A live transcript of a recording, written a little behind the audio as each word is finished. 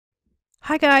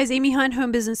Hi guys, Amy Hunt,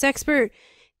 home business expert.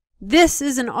 This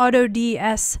is an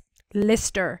AUTODS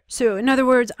lister. So in other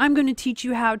words, I'm going to teach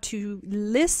you how to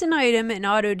list an item in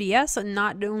AUTODS and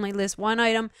not only list one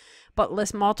item, but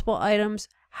list multiple items,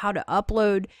 how to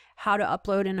upload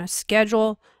in a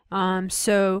schedule.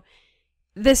 So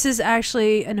this is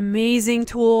actually an amazing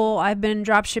tool. I've been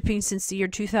dropshipping since the year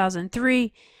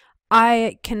 2003.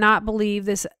 I cannot believe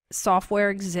this software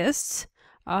exists.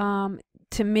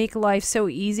 To make life so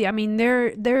easy. I mean,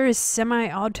 there is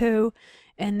semi-auto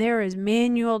and there is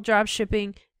manual drop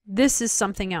shipping. This is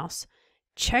something else.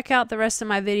 Check out the rest of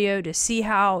my video to see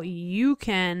how you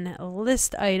can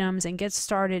list items and get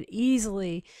started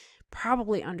easily,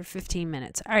 probably under 15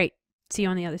 minutes. All right, see you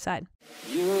on the other side.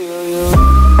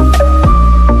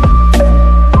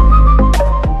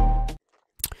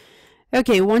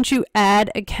 Okay, once you add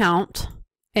account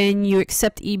and you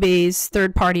accept eBay's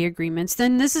third-party agreements,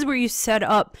 then this is where you set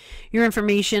up your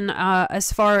information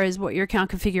as far as what your account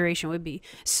configuration would be.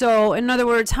 So in other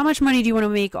words, how much money do you want to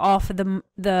make off of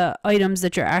the items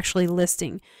that you're actually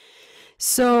listing?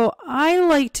 So I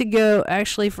like to go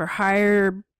actually for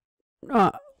higher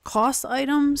cost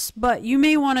items, but you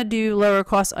may want to do lower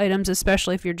cost items,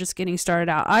 especially if you're just getting started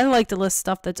out. I like to list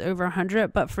stuff that's over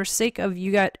 100, but for sake of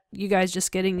you guys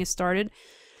just getting started,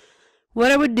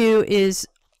 what I would do is,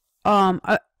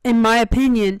 in my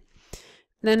opinion,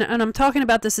 and I'm talking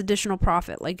about this additional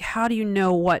profit, like how do you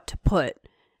know what to put?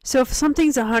 So if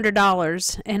something's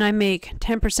 $100 and I make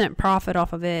 10% profit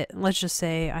off of it, let's just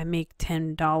say I make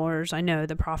 $10, I know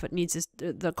the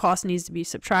cost needs to be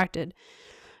subtracted,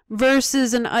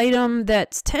 versus an item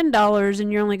that's $10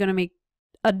 and you're only going to make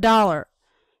 $1.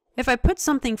 If I put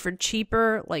something for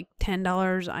cheaper, like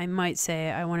 $10, I might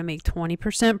say I want to make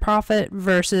 20% profit,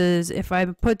 versus if I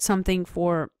put something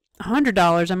for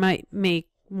 $100, I might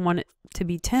want it to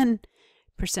be 10%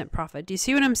 profit. Do you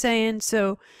see what I'm saying?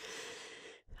 So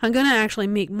I'm going to actually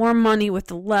make more money with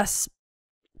the less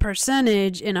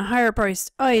percentage in a higher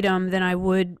priced item than I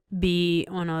would be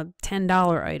on a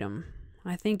 $10 item.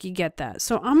 I think you get that.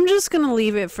 So I'm just going to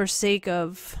leave it for sake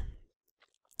of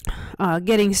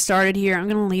getting started here. I'm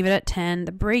going to leave it at 10.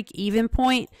 The break-even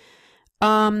point,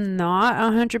 I'm not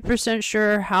 100%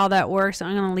 sure how that works.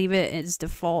 I'm going to leave it as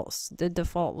default. The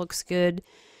default looks good.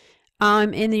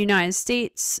 I'm in the United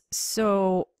States,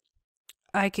 so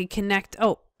I could connect.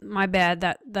 Oh, my bad.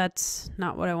 That's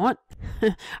not what I want.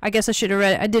 I guess I should have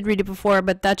read it. I did read it before,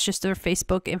 but that's just their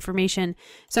Facebook information.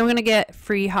 So I'm going to get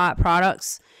free hot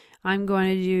products. I'm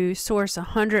going to do source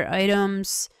 100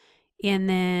 items. And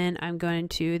then I'm going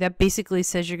to, that basically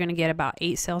says you're going to get about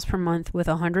 8 sales per month with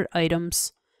 100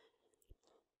 items.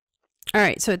 All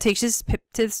right, so it takes us to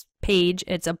this page.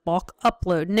 It's a bulk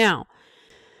upload. Now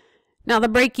the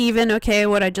break even, okay,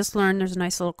 what I just learned, there's a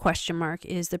nice little question mark,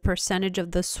 is the percentage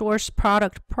of the source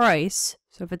product price.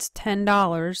 So if it's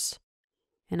 $10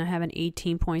 and I have an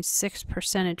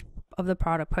 18.6% of the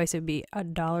product price, it would be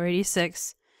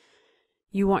 $1.86.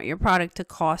 You want your product to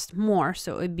cost more,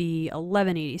 so it would be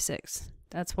 $11.86.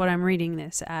 That's what I'm reading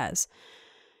this as.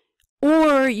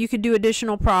 Or you could do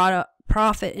additional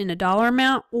profit in a dollar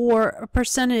amount, or a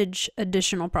percentage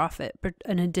additional profit. But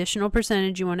an additional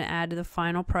percentage you want to add to the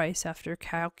final price after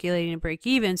calculating a break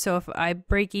even. So if I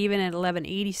break even at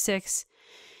 $11.86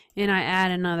 and I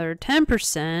add another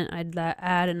 10%, I'd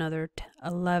add another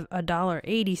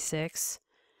 $1.86.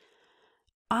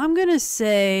 I'm going to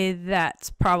say that's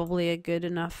probably a good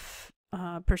enough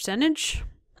percentage.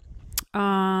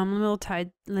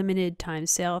 Limited time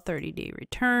sale, 30-day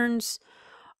returns.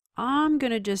 I'm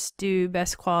going to just do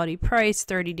best quality price,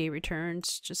 30-day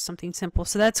returns, just something simple.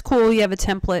 So that's cool. You have a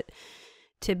template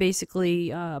to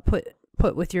basically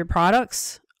put with your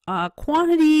products.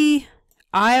 Quantity,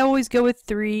 I always go with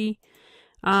 3.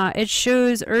 It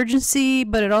shows urgency,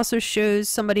 but it also shows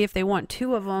somebody if they want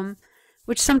 2 of them,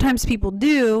 which sometimes people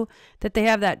do, that they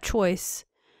have that choice.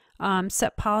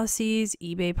 Set policies,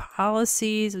 eBay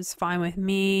policies is fine with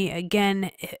me. Again,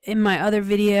 in my other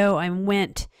video, I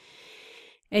went,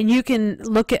 and you can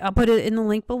look at, I'll put it in the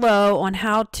link below, on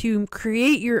how to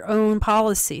create your own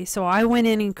policy. So I went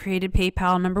in and created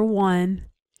PayPal number 1.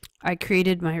 I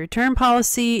created my return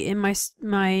policy in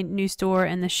my new store,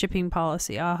 and the shipping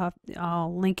policy.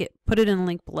 I'll link it, put it in the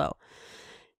link below.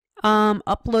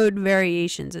 Upload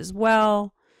variations as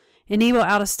well. Enable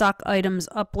out of stock items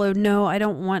upload. No, I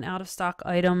don't want out of stock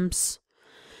items.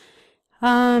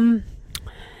 And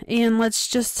let's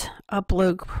just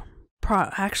upload.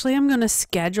 Actually, I'm going to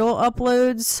schedule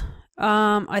uploads.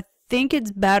 I think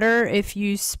it's better if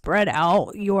you spread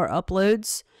out your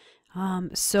uploads.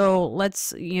 So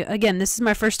again, this is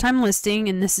my first time listing,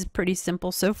 and this is pretty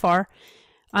simple so far.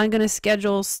 I'm going to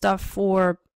schedule stuff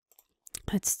for,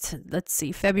 let's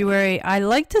see, February. I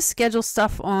like to schedule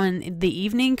stuff on the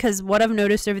evening because what I've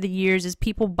noticed over the years is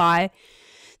people buy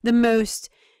the most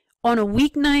on a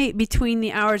weeknight between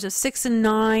the hours of 6 and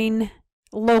 9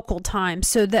 local time.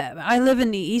 So that I live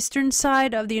in the eastern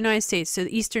side of the United States, so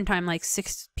the Eastern time, like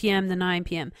 6 p.m. to 9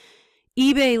 p.m.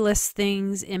 eBay lists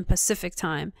things in Pacific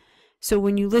time. So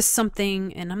when you list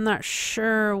something, and I'm not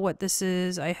sure what this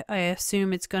is, I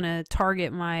assume it's going to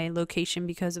target my location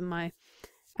because of my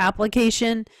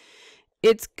application.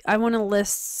 I want to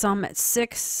list some at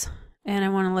 6, and I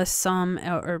want to list some,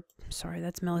 or sorry,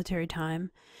 that's military time.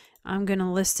 I'm going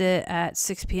to list it at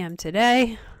 6 p.m.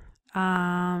 today.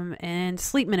 And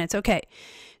sleep minutes. Okay.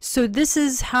 So this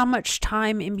is how much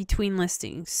time in between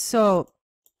listings. So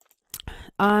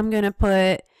I'm going to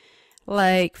put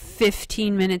like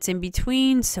 15 minutes in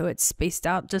between, so it's spaced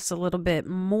out just a little bit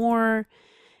more.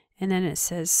 And then it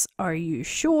says, are you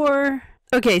sure?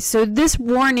 Okay, so this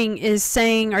warning is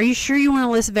saying, are you sure you want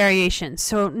to list variations?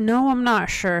 So no, I'm not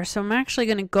sure. So I'm actually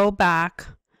going to go back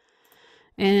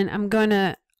and I'm going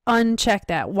to uncheck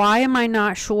that. Why am I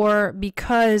not sure?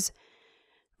 Because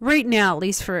right now, at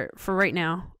least for right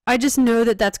now, I just know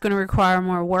that that's going to require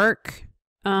more work.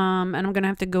 And I'm going to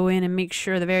have to go in and make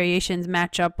sure the variations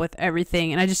match up with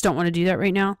everything. And I just don't want to do that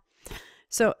right now.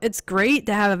 So it's great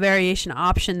to have a variation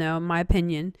option, though, in my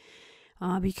opinion,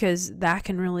 because that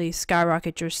can really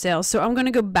skyrocket your sales. So I'm going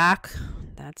to go back.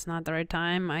 That's not the right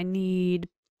time. I need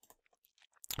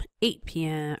 8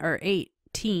 p.m. or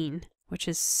 18, which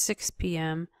is 6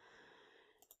 p.m.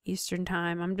 Eastern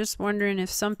time. I'm just wondering if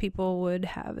some people would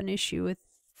have an issue with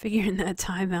figuring that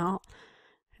time out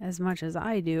as much as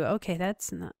I do. Okay,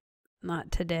 that's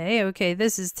not today. Okay,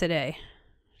 this is today.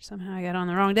 Somehow I got on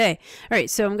the wrong day. All right,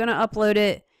 so I'm going to upload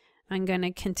it. I'm going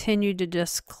to continue to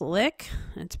just click.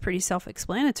 It's pretty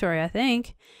self-explanatory, I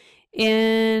think.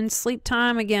 And sleep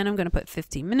time, again, I'm going to put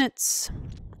 15 minutes.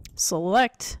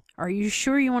 Select. Are you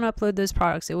sure you want to upload those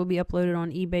products? It will be uploaded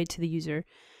on eBay to the user.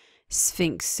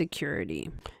 Sphinx Security.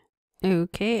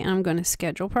 Okay, and I'm going to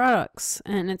schedule products,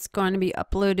 and it's going to be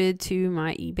uploaded to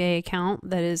my eBay account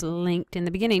that is linked in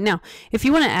the beginning. Now, if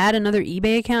you want to add another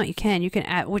eBay account, you can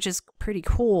add, which is pretty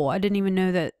cool. I didn't even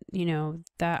know that,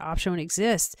 that option would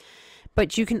exist,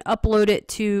 but you can upload it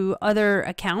to other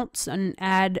accounts and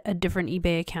add a different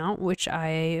eBay account, which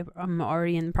I am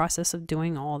already in the process of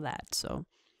doing all that. So,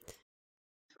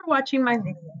 thanks for watching my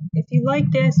video. If you like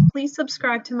this, please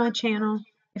subscribe to my channel.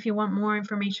 If you want more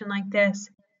information like this,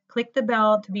 click the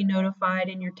bell to be notified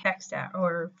in your text app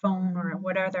or phone or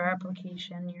whatever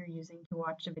application you're using to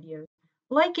watch the videos.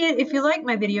 Like it if you like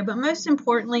my video, but most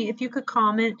importantly, if you could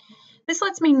comment. This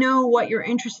lets me know what you're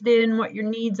interested in, what your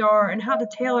needs are, and how to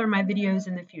tailor my videos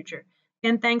in the future.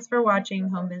 And thanks for watching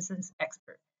Home Business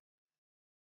Expert.